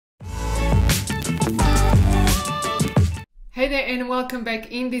Hey there and welcome back.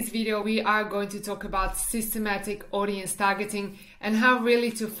 In this video we are going to talk about systematic audience targeting and how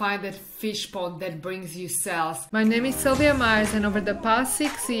really to find that fish pond that brings you sales. My name is Silvia and over the past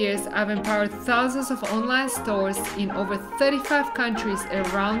 6 years I've empowered thousands of online stores in over 35 countries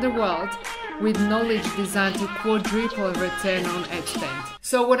around the world with knowledge designed to quadruple return on ad spend.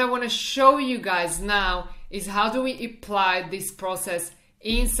 So what I want to show you guys now is how do we apply this process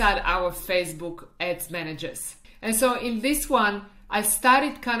inside our Facebook ads managers. And so in this one, I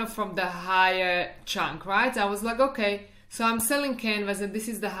started kind of from the higher chunk, right? I was like, okay, so I'm selling canvas and this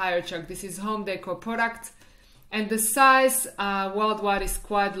is the higher chunk. This is home decor product. And the size worldwide is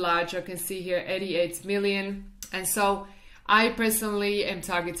quite large. You can see here 88 million. And so I personally am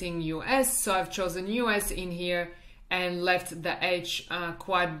targeting US. So I've chosen US in here and left the age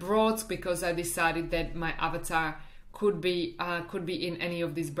quite broad because I decided that my avatar could be in any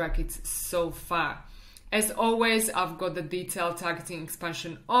of these brackets so far. As always, I've got the detailed targeting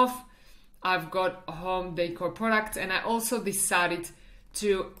expansion off. I've got home decor products, and I also decided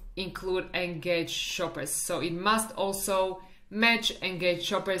to include engaged shoppers. So it must also match engaged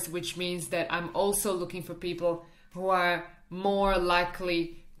shoppers, which means that I'm also looking for people who are more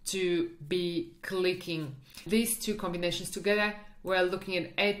likely to be clicking. These two combinations together, we're looking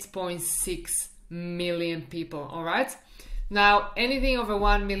at 8.6 million people, all right? Now, anything over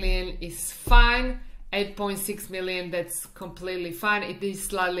 1 million is fine. 8.6 million, that's completely fine. It is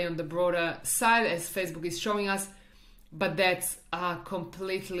slightly on the broader side as Facebook is showing us, but that's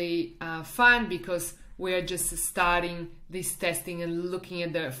completely fine because we are just starting this testing and looking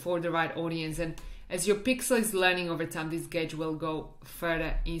at for the right audience. And as your pixel is learning over time, this gauge will go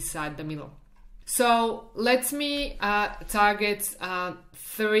further inside the middle. So let me target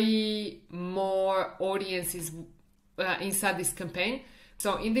 3 more audiences inside this campaign.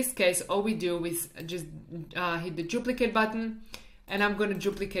 So in this case, all we do is just hit the duplicate button, and I'm going to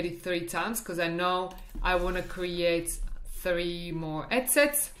duplicate it 3 times because I know I want to create 3 more ad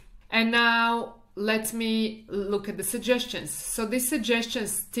sets. And now let me look at the suggestions. So these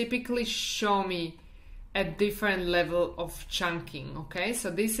suggestions typically show me a different level of chunking, okay? So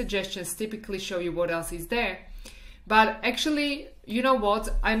these suggestions typically show you what else is there. But actually, you know what?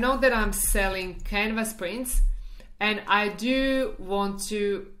 I know that I'm selling canvas prints, and I do want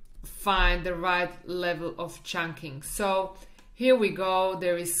to find the right level of chunking. So here we go.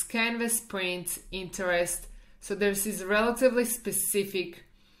 There is canvas print interest. So this is relatively specific,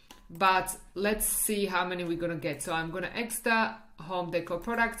 but let's see how many we're gonna get. So I'm gonna extra home decor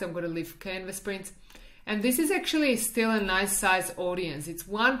products. I'm gonna leave canvas print. And this is actually still a nice size audience. It's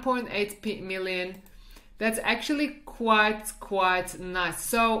 1.8 million. That's actually quite nice.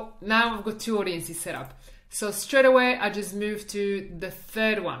 So now I've got 2 audiences set up. So straight away, I just moved to the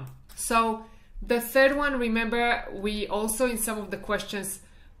 3rd one. So the 3rd one, remember, we also in some of the questions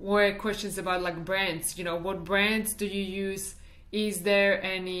were questions about like brands. You know, what brands do you use? Is there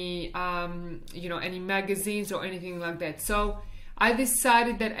any, any magazines or anything like that? So I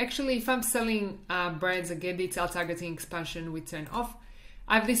decided that actually if I'm selling brands, again, detailed targeting expansion, we turn off.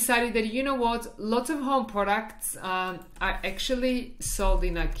 I've decided that, you know what, lots of home products are actually sold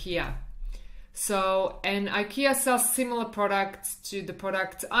in IKEA. So, and IKEA sells similar products to the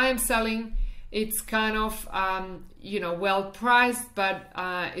product I am selling. It's kind of, well priced, but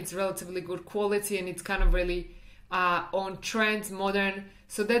it's relatively good quality and it's kind of really on trend, modern.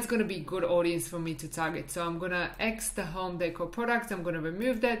 So that's going to be a good audience for me to target. So I'm going to X the home decor product. I'm going to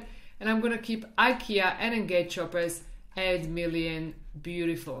remove that and I'm going to keep IKEA and engaged shoppers at million.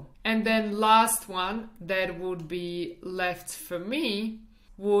 Beautiful. And then last one that would be left for me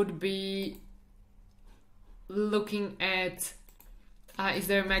would be looking at is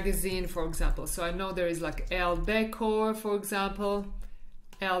there a magazine, for example. So I know there is like Elle Decor, for example,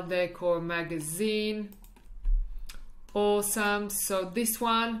 Elle Decor magazine. Awesome. So this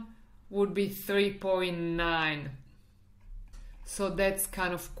one would be 3.9. So that's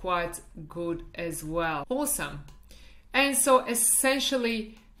kind of quite good as well. Awesome. And so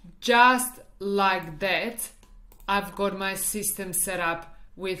essentially just like that, I've got my system set up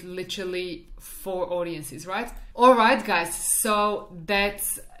with literally 4 audiences, right? All right, guys, so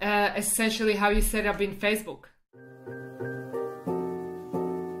that's essentially how you set up in Facebook.